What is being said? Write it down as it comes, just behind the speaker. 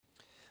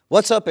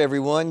What's up,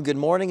 everyone? Good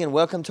morning and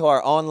welcome to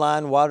our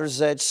online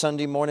Water's Edge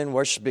Sunday morning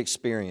worship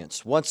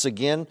experience. Once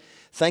again,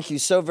 thank you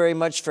so very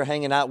much for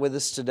hanging out with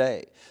us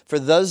today. For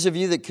those of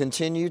you that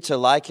continue to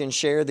like and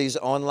share these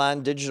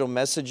online digital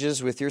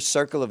messages with your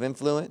circle of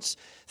influence,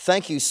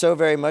 thank you so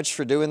very much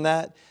for doing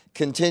that.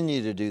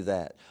 Continue to do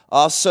that.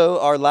 Also,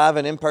 our live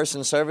and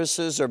in-person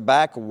services are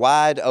back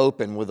wide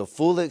open with a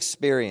full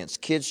experience.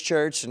 Kids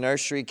Church,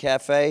 Nursery,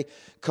 Cafe.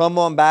 Come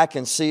on back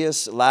and see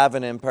us live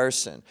and in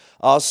person.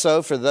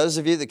 Also, for those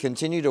of you that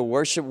continue to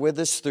worship with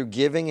us through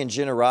giving and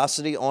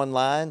generosity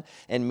online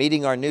and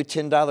meeting our new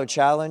 $10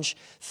 challenge,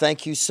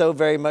 thank you so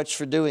very much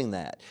for doing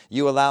that.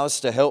 You allow us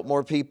to help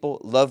more people,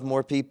 love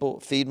more people,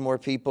 feed more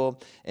people,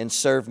 and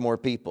serve more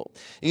people.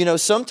 You know,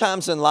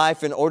 sometimes in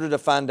life, in order to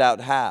find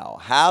out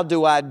how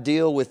do I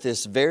deal with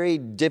this very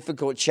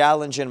difficult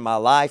challenge in my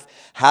life?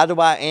 How do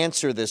I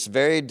answer this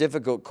very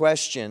difficult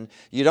question?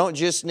 You don't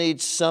just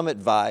need some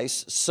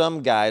advice,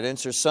 some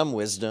guidance, or some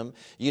wisdom.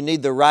 You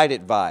need the right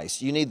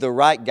advice. You need the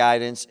right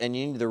guidance, and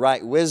you need the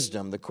right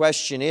wisdom. The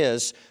question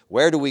is,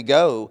 where do we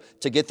go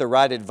to get the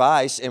right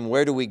advice, and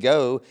where do we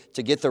go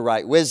to get the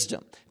right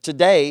wisdom?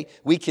 Today,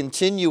 we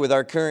continue with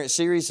our current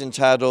series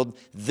entitled,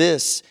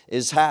 This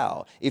is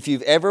How. If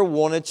you've ever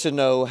wanted to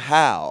know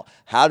how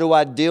do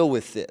I deal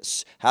with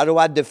this? How do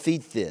I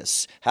defeat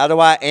this? How do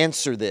I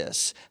answer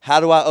this? How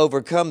do I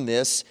overcome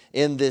this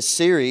in this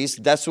series?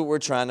 That's what we're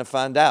trying to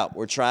find out.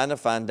 We're trying to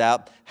find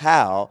out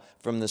how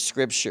from the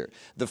Scripture.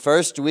 The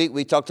first week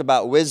we talked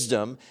about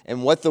wisdom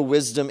and what the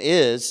wisdom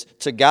is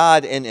to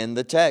God and in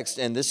the text.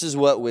 And this is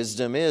what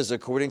wisdom is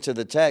according to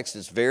the text.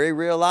 It's very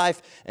real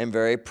life and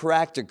very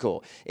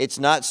practical. It's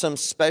not some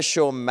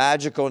special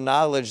magical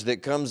knowledge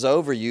that comes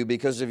over you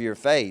because of your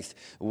faith.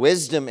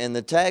 Wisdom in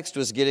the text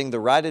was getting the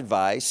right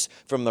advice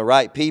from the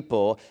right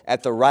people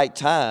at the right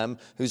time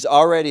who's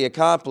already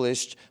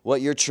accomplished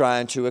what you're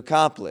trying to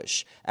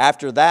accomplish.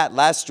 After that,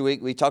 last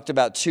week, we talked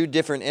about two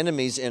different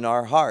enemies in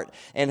our heart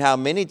and how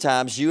many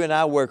times you and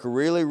I work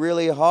really,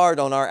 really hard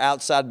on our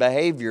outside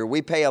behavior.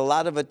 We pay a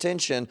lot of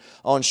attention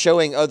on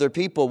showing other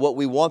people what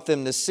we want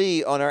them to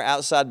see on our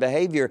outside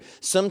behavior.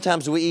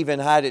 Sometimes we even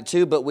hide it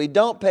too, but we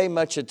don't pay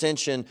much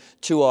attention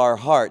to our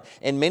heart.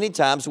 And many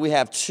times we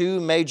have two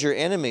major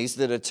enemies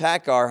that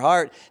attack our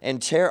heart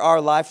and tear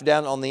our life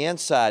down on the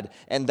inside.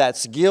 And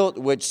that's guilt,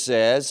 which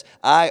says,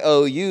 I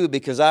owe you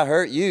because I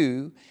hurt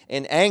you.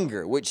 And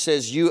anger, which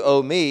says you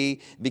owe me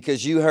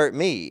because you hurt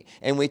me.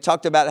 And we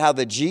talked about how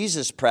the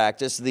Jesus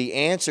practice, the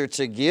answer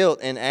to guilt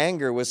and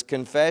anger was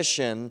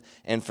confession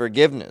and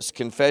forgiveness.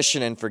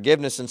 Confession and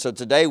forgiveness. And so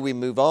today we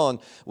move on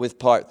with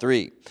part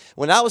 3.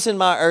 When I was in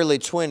my early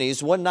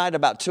 20s, one night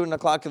about 2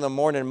 o'clock in the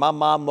morning, my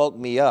mom woke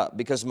me up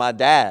because my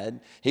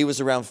dad, he was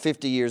around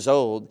 50 years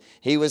old.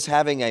 He was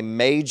having a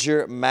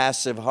major,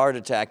 massive heart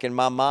attack. And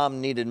my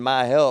mom needed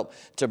my help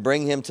to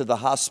bring him to the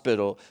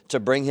hospital, to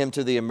bring him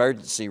to the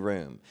emergency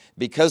room.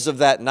 Because of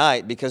that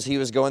night, because he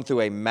was going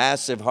through a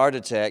massive heart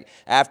attack,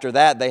 after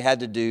that they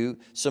had to do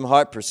some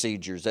heart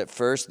procedures. At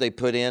first they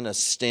put in a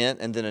stent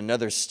and then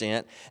another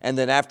stent. And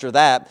then after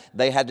that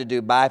they had to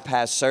do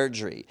bypass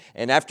surgery.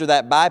 And after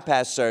that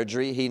bypass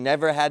surgery, he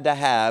never had to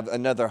have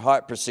another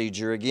heart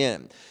procedure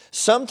again.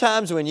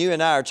 Sometimes when you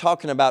and I are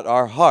talking about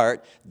our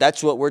heart,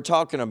 that's what we're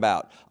talking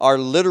about. Our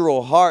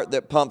literal heart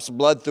that pumps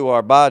blood through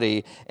our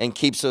body and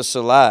keeps us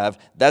alive.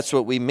 That's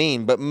what we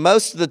mean. But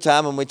most of the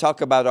time when we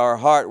talk about our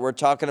heart, we're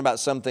talking about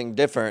something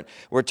different.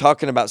 We're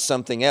talking about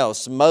something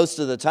else. Most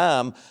of the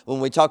time when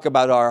we talk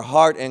about our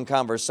heart in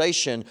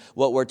conversation,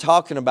 what we're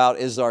talking about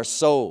is our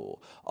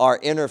soul. Our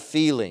inner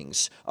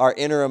feelings, our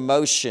inner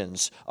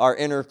emotions, our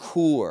inner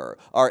core,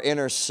 our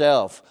inner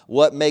self,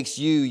 what makes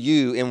you,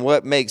 you, and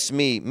what makes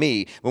me,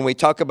 me. When we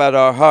talk about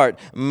our heart,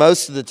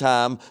 most of the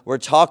time, we're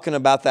talking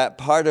about that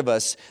part of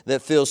us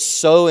that feels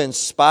so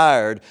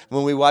inspired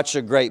when we watch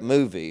a great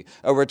movie.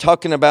 Or we're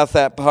talking about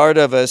that part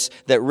of us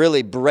that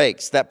really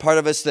breaks, that part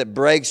of us that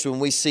breaks when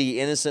we see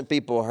innocent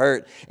people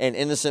hurt and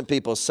innocent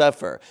people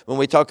suffer. When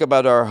we talk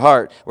about our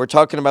heart, we're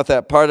talking about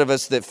that part of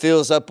us that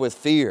fills up with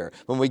fear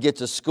when we get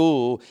to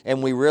school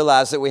and we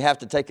realize that we have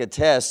to take a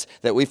test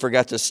that we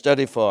forgot to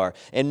study for.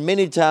 And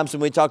many times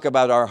when we talk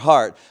about our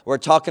heart, we're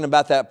talking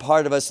about that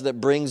part of us that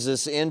brings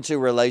us into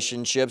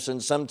relationships,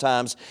 and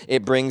sometimes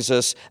it brings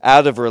us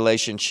out of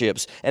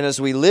relationships. And as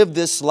we live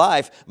this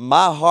life,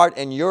 my heart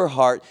and your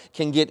heart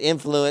can get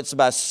influenced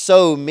by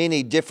so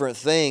many different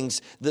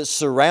things that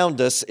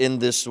surround us in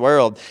this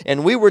world.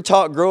 And we were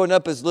taught growing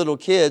up as little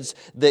kids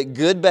that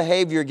good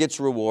behavior gets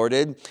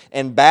rewarded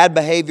and bad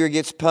behavior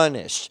gets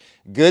punished.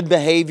 Good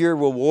behavior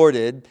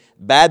rewarded,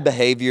 bad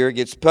behavior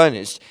gets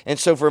punished. And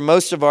so for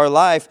most of our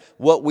life,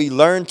 what we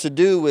learn to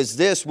do is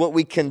this. What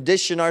we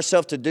condition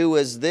ourselves to do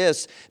is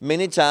this.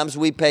 Many times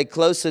we pay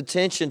close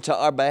attention to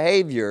our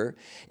behavior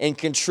and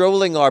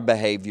controlling our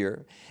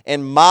behavior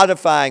and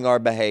modifying our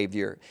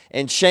behavior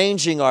and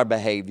changing our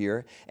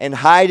behavior and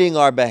hiding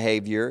our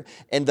behavior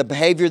and the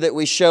behavior that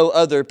we show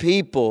other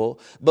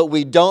people, but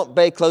we don't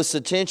pay close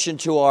attention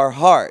to our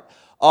heart.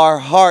 Our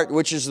heart,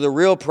 which is the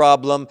real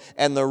problem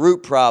and the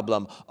root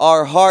problem.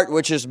 Our heart,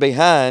 which is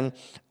behind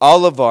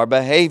all of our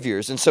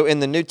behaviors. And so in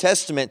the New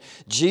Testament,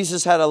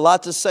 Jesus had a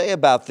lot to say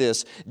about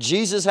this.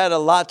 Jesus had a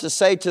lot to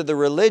say to the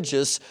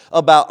religious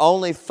about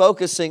only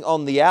focusing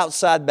on the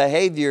outside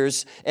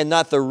behaviors and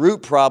not the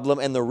root problem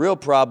and the real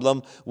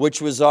problem,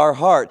 which was our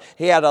heart.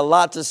 He had a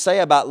lot to say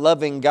about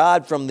loving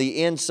God from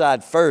the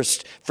inside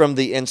first, from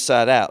the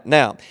inside out.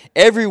 Now,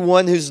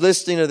 everyone who's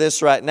listening to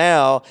this right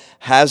now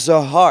has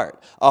a heart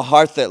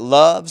that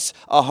loves,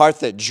 a heart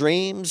that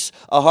dreams,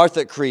 a heart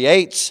that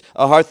creates,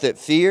 a heart that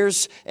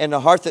fears, and a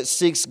heart that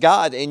seeks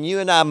God. And you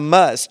and I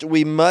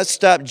we must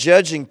stop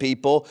judging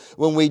people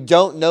when we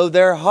don't know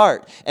their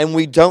heart and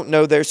we don't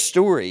know their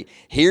story.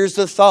 Here's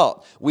the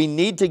thought. We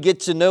need to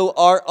get to know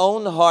our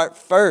own heart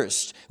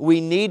first.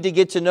 We need to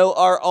get to know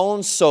our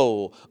own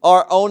soul,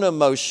 our own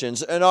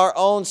emotions, and our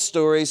own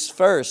stories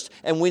first.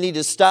 And we need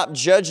to stop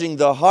judging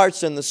the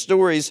hearts and the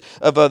stories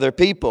of other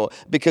people,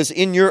 because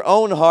in your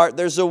own heart,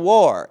 there's a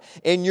war.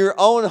 In your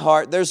own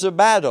heart, there's a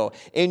battle.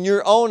 In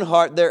your own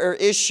heart, there are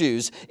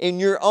issues. In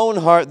your own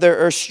heart,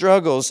 there are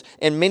struggles.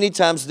 And many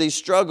times these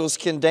struggles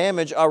can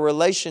damage our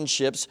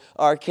relationships,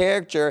 our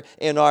character,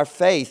 and our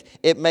faith.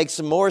 It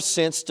makes more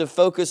sense to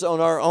focus on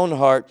our own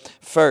heart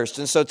first.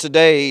 And so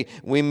today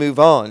we move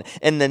on.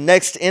 And the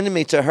next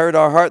enemy to hurt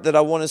our heart that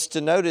I want us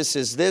to notice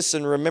is this,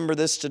 and remember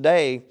this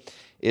today,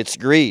 it's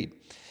greed.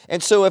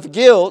 And so if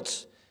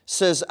guilt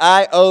says,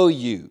 I owe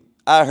you,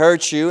 I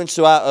hurt you, and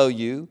so I owe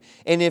you.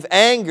 And if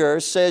anger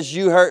says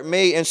you hurt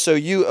me, and so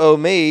you owe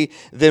me,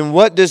 then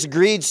what does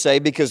greed say?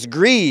 Because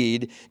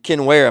greed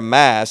can wear a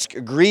mask.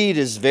 Greed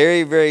is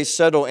very, very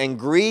subtle, and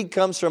greed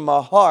comes from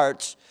a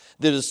heart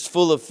that is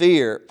full of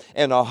fear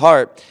and a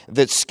heart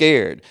that's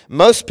scared.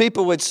 Most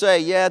people would say,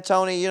 yeah,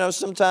 Tony,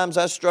 sometimes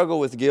I struggle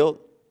with guilt.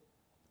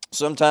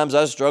 Sometimes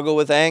I struggle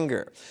with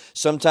anger.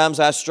 Sometimes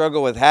I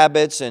struggle with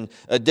habits and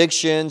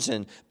addictions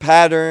and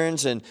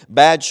patterns and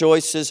bad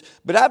choices.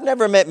 But I've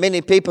never met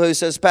many people who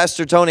says,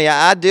 Pastor Tony,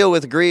 I deal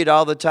with greed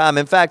all the time.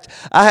 In fact,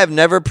 I have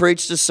never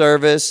preached a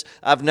service.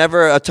 I've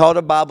never taught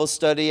a Bible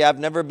study. I've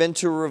never been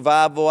to a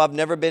revival. I've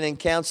never been in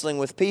counseling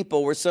with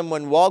people where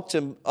someone walked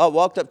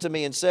up to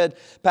me and said,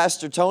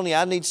 Pastor Tony,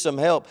 I need some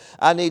help.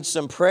 I need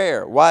some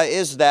prayer. Why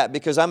is that?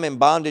 Because I'm in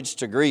bondage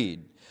to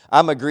greed.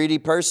 I'm a greedy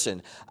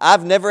person.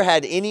 I've never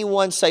had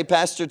anyone say,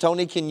 Pastor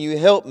Tony, can you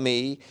help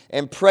me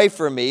and pray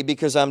for me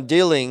because I'm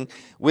dealing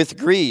with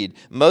greed?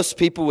 Most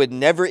people would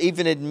never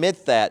even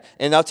admit that.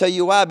 And I'll tell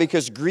you why.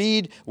 Because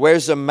greed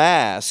wears a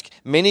mask.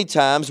 Many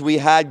times we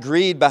hide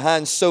greed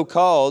behind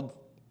so-called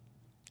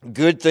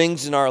good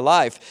things in our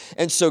life.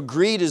 And so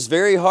greed is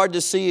very hard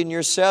to see in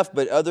yourself,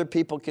 but other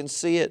people can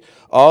see it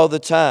all the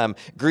time.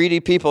 Greedy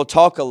people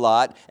talk a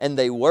lot and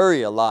they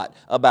worry a lot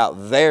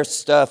about their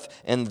stuff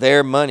and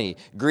their money.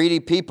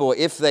 Greedy people,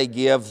 if they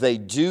give, they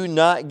do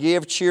not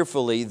give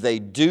cheerfully. They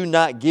do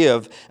not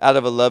give out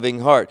of a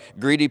loving heart.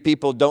 Greedy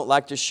people don't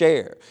like to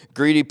share.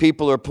 Greedy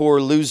people are poor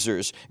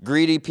losers.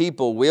 Greedy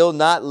people will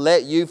not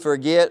let you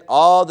forget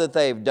all that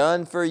they've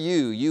done for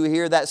you. You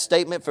hear that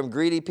statement from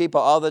greedy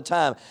people all the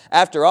time.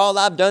 After all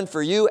I've done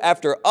for you,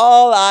 after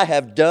all I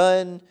have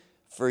done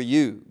for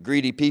you.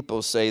 Greedy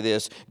people say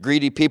this.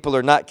 Greedy people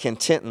are not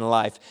content in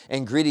life,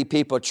 and greedy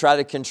people try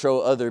to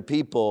control other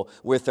people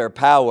with their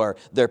power,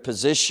 their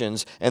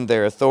positions, and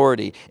their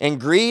authority. And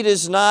greed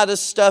is not a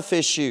stuff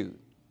issue.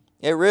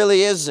 It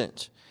really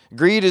isn't.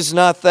 Greed is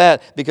not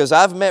that, because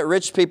I've met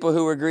rich people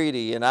who are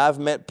greedy, and I've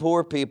met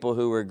poor people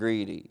who are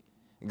greedy.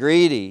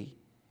 Greed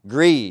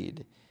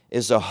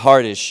is a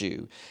heart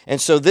issue.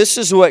 And so this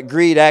is what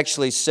greed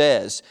actually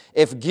says.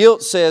 If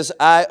guilt says,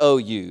 I owe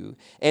you,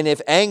 and if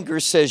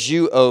anger says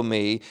you owe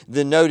me,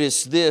 then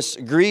notice this.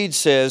 Greed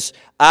says,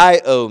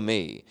 I owe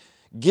me.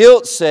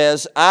 Guilt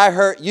says, I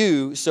hurt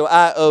you, so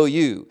I owe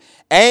you.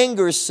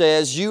 Anger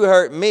says, you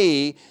hurt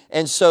me,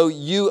 and so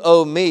you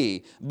owe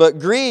me. But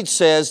greed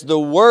says, the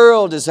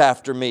world is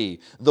after me.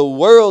 The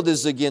world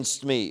is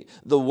against me.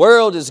 The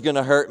world is going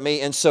to hurt me,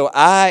 and so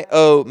I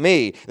owe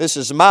me. This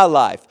is my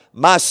life,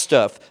 my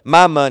stuff,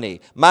 my money,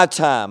 my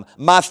time,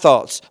 my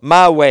thoughts,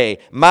 my way,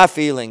 my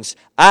feelings.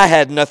 I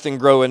had nothing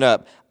growing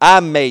up. I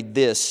made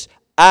this.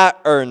 I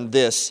earned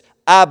this.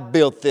 I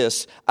built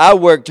this. I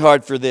worked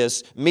hard for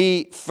this.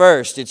 Me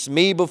first. It's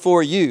me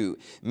before you.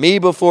 Me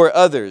before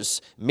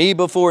others. Me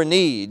before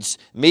needs.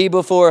 Me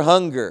before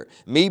hunger.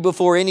 Me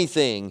before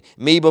anything.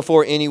 Me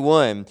before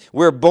anyone.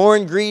 We're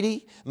born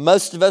greedy.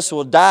 Most of us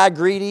will die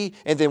greedy.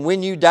 And then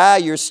when you die,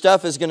 your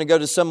stuff is going to go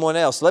to someone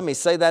else. Let me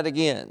say that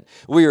again.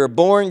 We are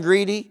born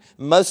greedy.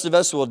 Most of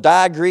us will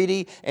die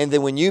greedy. And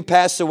then when you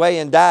pass away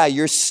and die,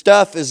 your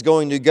stuff is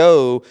going to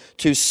go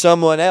to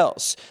someone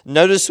else.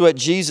 Notice what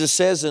Jesus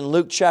says in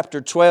Luke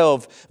chapter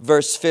 12,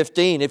 verse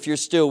 15. If you're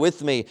still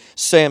with me,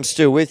 say I'm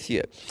still with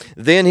you.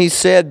 Then he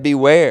said,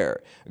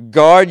 beware.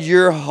 Guard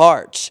your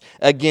hearts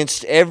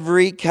against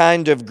every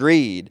kind of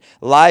greed.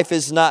 Life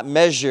is not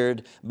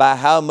measured by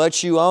how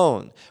much you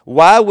own.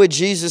 Why would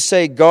Jesus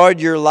say guard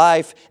your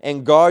life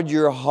and guard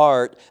your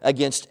heart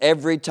against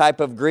every type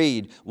of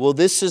greed? Well,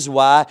 this is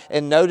why,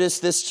 and notice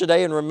this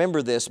today and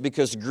remember this,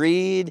 because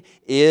greed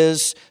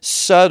is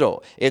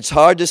subtle. It's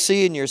hard to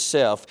see in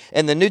yourself.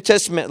 In the New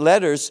Testament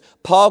letters,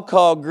 Paul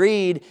called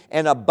greed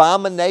an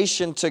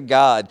abomination to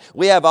God.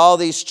 We have all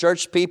these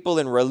church people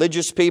and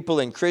religious people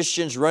and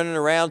Christians running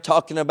around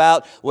talking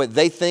about what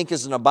they think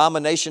is an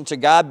abomination to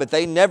God, but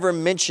they never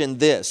mention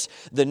this.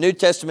 The New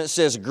Testament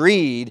says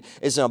greed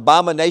is an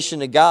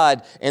abomination to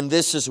God, and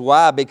this is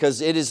why,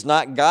 because it is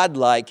not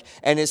godlike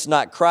and it's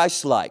not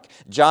Christ-like.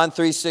 John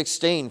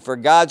 3:16, for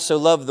God so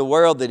loved the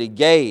world that He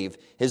gave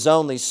His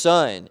only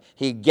Son.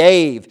 He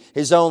gave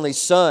His only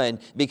Son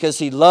because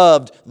He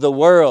loved the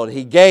world.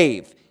 He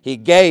gave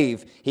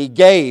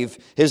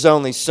His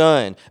only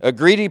Son. A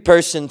greedy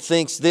person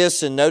thinks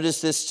this, and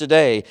notice this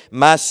today,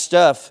 my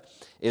stuff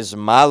is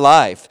my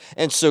life.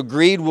 And so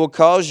greed will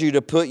cause you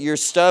to put your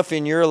stuff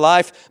in your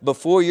life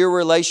before your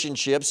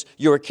relationships,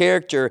 your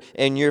character,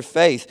 and your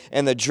faith.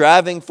 And the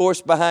driving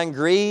force behind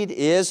greed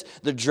is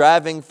the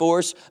driving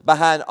force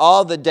behind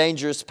all the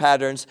dangerous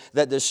patterns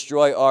that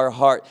destroy our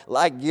heart,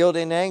 like guilt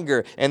and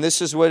anger. And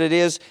this is what it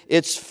is.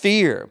 It's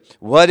fear.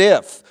 What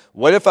if?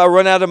 What if I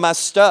run out of my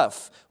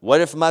stuff? What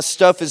if my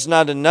stuff is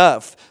not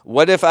enough?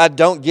 What if I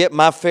don't get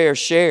my fair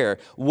share?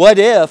 What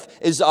if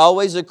is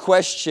always a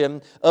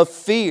question of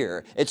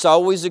fear. It's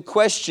always a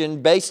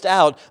question based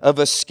out of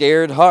a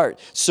scared heart.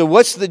 So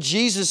what's the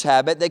Jesus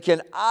habit that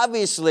can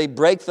obviously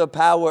break the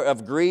power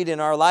of greed in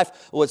our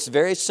life? Well, it's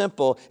very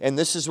simple, and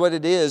this is what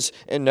it is.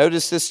 And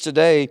notice this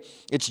today,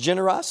 it's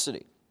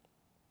generosity.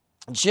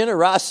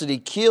 Generosity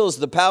kills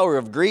the power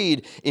of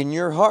greed in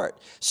your heart.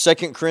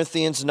 2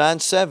 Corinthians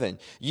 9:7.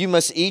 You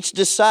must each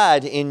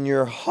decide in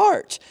your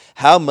heart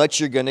how much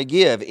you're going to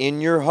give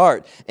in your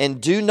heart. And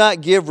do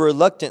not give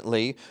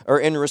reluctantly or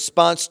in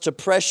response to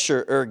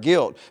pressure or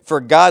guilt.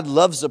 For God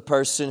loves a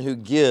person who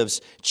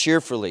gives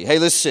cheerfully. Hey,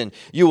 listen,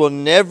 you will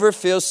never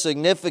feel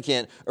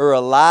significant or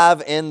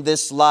alive in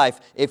this life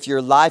if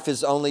your life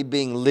is only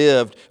being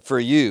lived for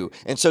you.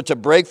 And so to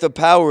break the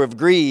power of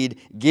greed,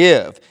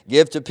 give.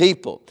 Give to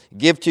people.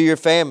 Give to your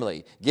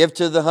family. Give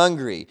to the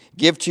hungry.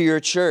 Give to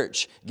your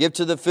church. Give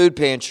to the food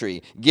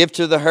pantry. Give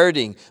to the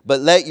hurting. But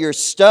let your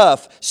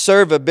stuff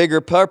serve a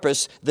bigger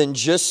purpose than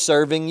just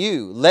serving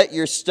you. Let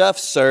your stuff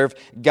serve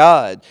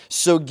God.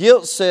 So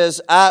guilt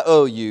says, I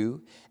owe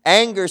you.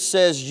 Anger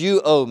says,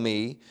 you owe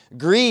me.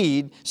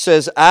 Greed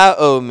says, I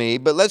owe me.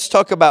 But let's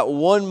talk about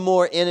one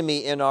more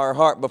enemy in our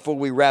heart before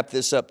we wrap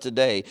this up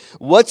today.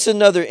 What's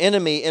another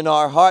enemy in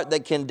our heart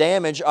that can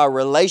damage our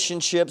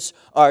relationships,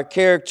 our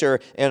character,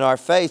 and our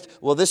faith?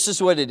 Well, this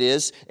is what it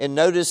is. And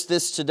notice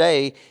this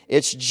today.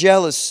 It's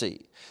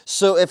jealousy.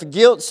 So if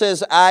guilt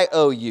says, I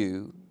owe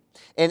you,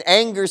 and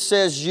anger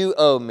says, you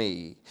owe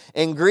me,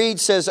 and greed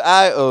says,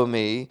 I owe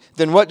me,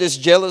 then what does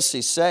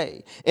jealousy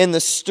say? In the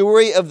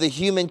story of the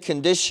human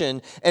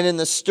condition and in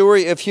the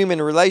story of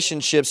human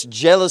relationships,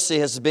 jealousy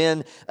has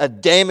been a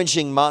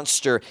damaging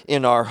monster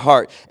in our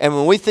heart. And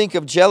when we think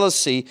of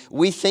jealousy,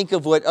 we think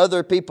of what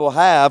other people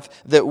have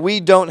that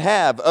we don't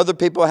have. Other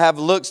people have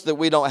looks that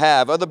we don't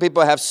have. Other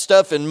people have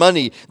stuff and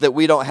money that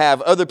we don't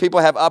have. Other people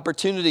have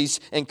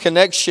opportunities and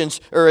connections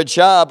or a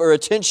job or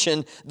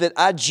attention that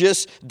I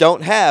just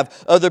don't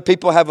have. Other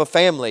people have a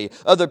family.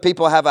 Other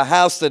people have a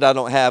house that I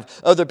don't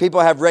have. Other people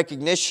have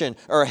recognition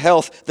or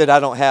health that I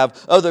don't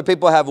have. Other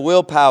people have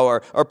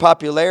willpower or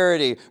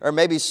popularity or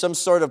maybe some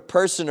sort of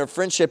person or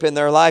friendship in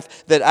their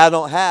life that I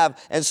don't have.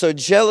 And so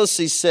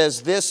jealousy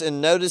says this,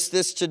 and notice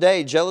this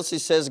today. Jealousy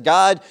says,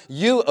 God,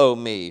 you owe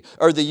me,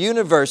 or the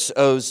universe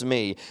owes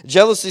me.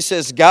 Jealousy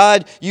says,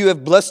 God, you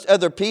have blessed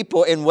other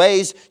people in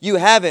ways you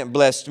haven't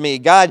blessed me.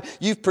 God,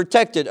 you've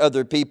protected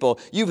other people.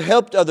 You've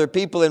helped other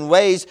people in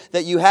ways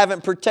that you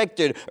haven't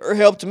protected or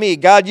helped me.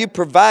 God, you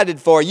provided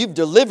for. You've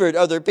delivered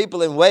other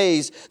people in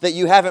ways that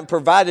you haven't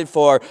provided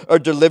for or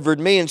delivered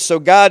me. And so,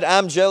 God,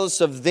 I'm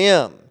jealous of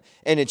them.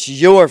 And it's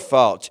your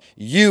fault.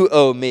 You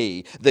owe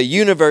me. The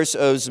universe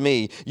owes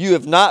me. You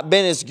have not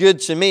been as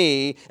good to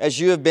me as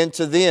you have been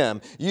to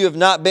them. You have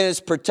not been as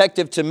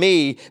protective to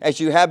me as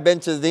you have been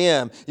to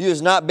them. You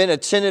have not been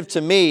attentive to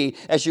me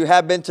as you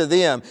have been to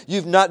them.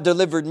 You've not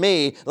delivered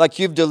me like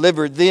you've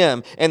delivered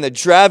them. And the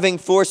driving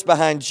force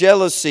behind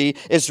jealousy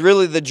is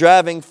really the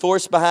driving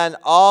force behind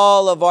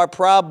all of our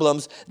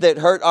problems that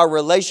hurt our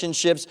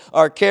relationships,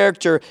 our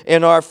character,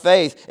 and our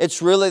faith.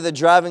 It's really the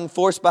driving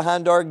force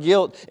behind our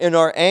guilt and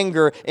our anger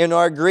anger and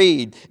our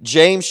greed.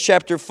 James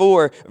chapter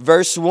 4,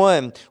 verse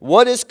 1.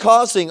 What is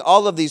causing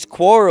all of these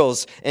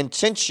quarrels and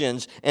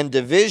tensions and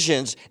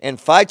divisions and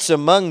fights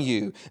among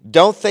you?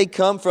 Don't they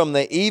come from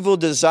the evil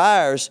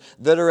desires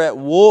that are at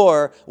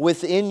war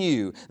within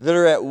you, that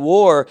are at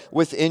war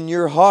within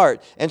your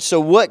heart? And so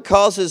what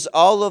causes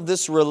all of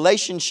this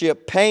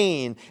relationship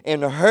pain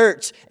and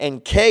hurt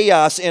and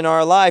chaos in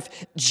our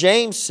life?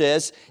 James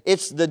says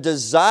it's the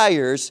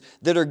desires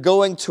that are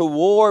going to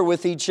war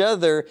with each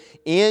other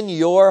in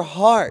your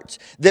heart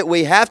that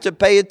we have to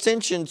pay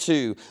attention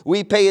to.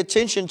 We pay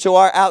attention to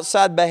our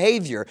outside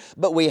behavior,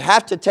 but we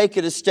have to take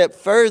it a step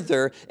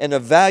further and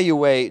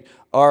evaluate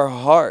our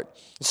heart.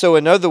 So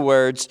in other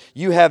words,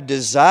 you have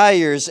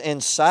desires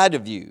inside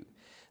of you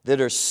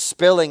that are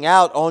spilling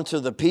out onto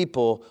the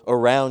people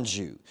around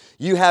you.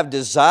 You have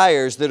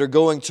desires that are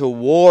going to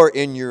war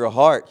in your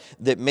heart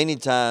that many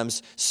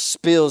times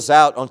spills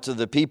out onto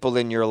the people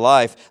in your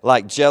life,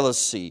 like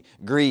jealousy,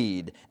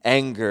 greed,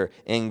 anger,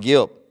 and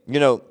guilt.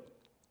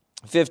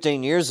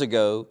 15 years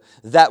ago,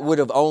 that would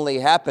have only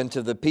happened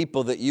to the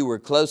people that you were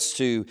close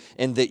to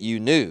and that you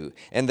knew.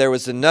 And there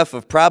was enough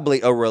of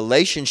probably a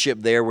relationship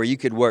there where you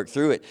could work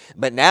through it.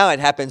 But now it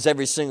happens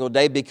every single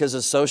day because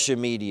of social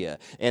media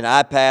and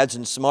iPads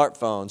and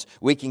smartphones.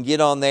 We can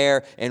get on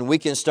there and we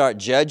can start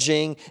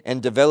judging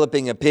and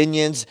developing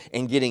opinions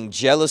and getting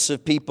jealous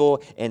of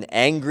people and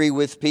angry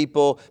with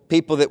people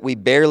that we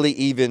barely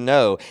even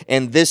know.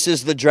 And this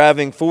is the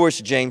driving force,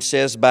 James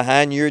says,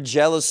 behind your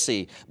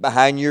jealousy,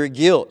 behind your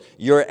guilt,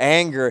 your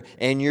anger,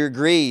 and your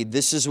greed.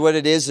 This is what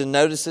it is, and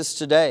notice this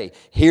today.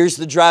 Here's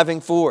the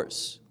driving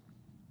force.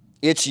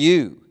 It's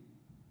you.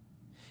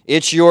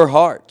 It's your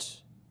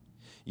heart.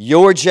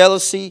 Your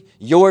jealousy,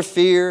 your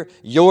fear,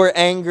 your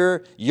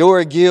anger,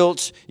 your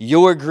guilt,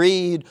 your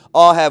greed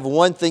all have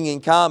one thing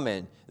in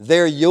common.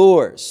 They're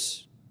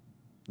yours.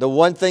 The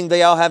one thing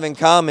they all have in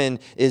common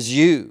is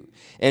you.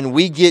 And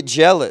we get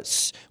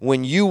jealous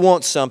when you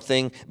want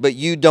something, but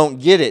you don't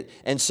get it.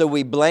 And so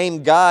we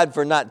blame God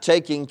for not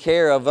taking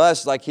care of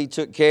us like He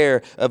took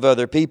care of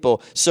other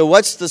people. So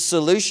what's the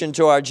solution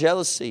to our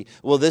jealousy?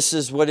 Well, this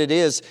is what it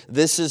is.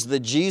 This is the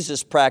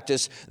Jesus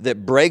practice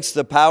that breaks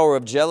the power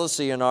of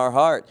jealousy in our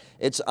heart.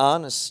 It's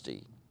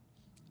honesty.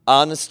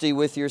 Honesty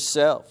with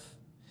yourself.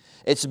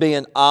 It's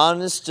being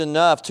honest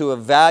enough to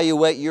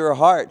evaluate your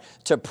heart,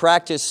 to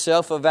practice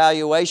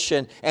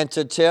self-evaluation, and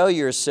to tell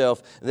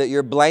yourself that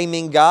you're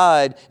blaming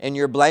God and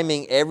you're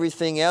blaming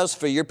everything else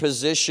for your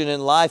position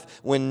in life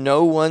when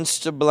no one's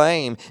to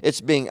blame.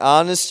 It's being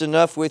honest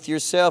enough with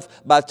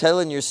yourself by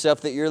telling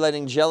yourself that you're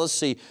letting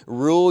jealousy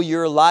rule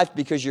your life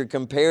because you're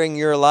comparing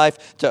your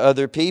life to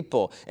other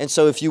people. And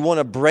so if you want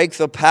to break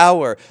the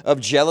power of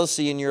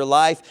jealousy in your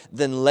life,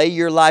 then lay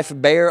your life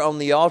bare on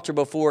the altar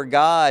before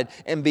God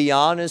and be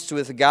honest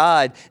with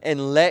God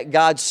and let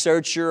God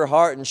search your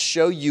heart and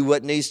show you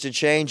what needs to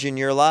change in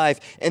your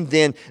life, and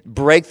then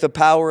break the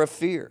power of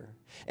fear.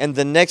 And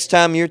the next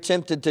time you're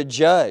tempted to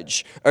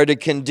judge or to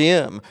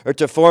condemn or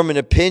to form an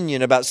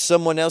opinion about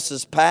someone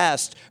else's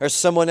past or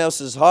someone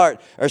else's heart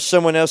or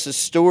someone else's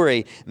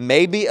story,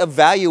 maybe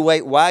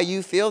evaluate why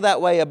you feel that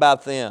way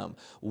about them.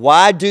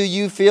 Why do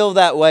you feel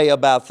that way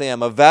about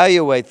them?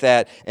 Evaluate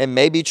that and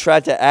maybe try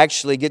to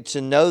actually get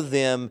to know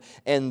them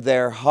and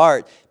their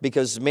heart,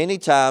 because many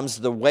times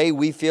the way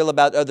we feel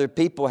about other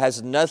people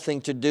has nothing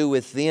to do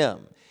with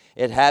them.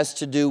 It has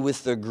to do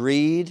with the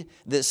greed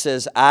that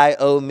says, I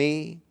owe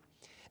me,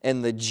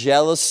 and the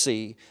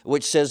jealousy,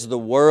 which says the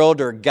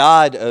world or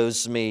God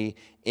owes me,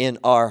 in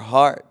our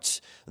hearts.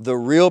 The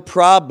real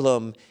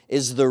problem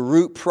is the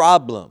root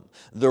problem.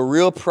 The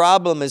real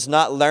problem is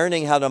not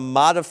learning how to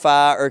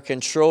modify or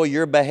control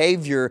your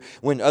behavior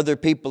when other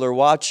people are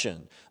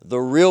watching. The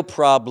real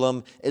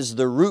problem is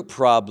the root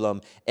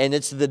problem, and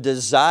it's the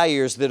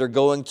desires that are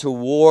going to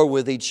war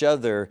with each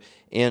other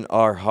in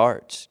our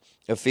hearts.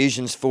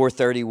 Ephesians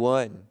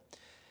 4:31.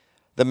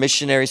 The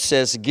missionary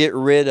says, get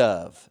rid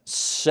of,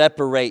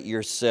 separate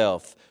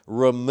yourself,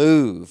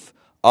 remove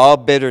all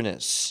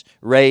bitterness,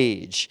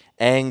 rage,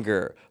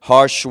 anger,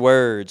 harsh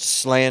words,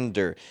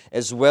 slander,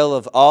 as well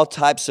as all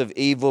types of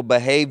evil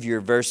behavior.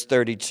 Verse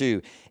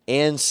 32,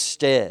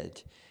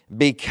 instead,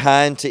 be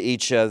kind to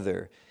each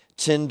other,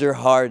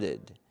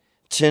 tender-hearted,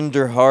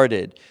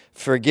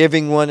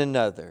 forgiving one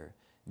another,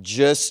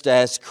 just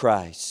as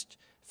Christ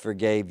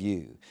forgave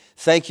you.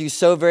 Thank you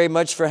so very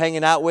much for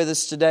hanging out with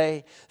us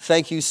today.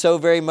 Thank you so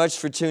very much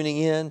for tuning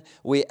in.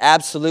 We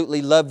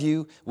absolutely love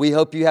you. We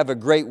hope you have a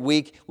great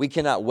week. We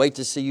cannot wait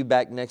to see you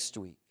back next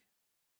week.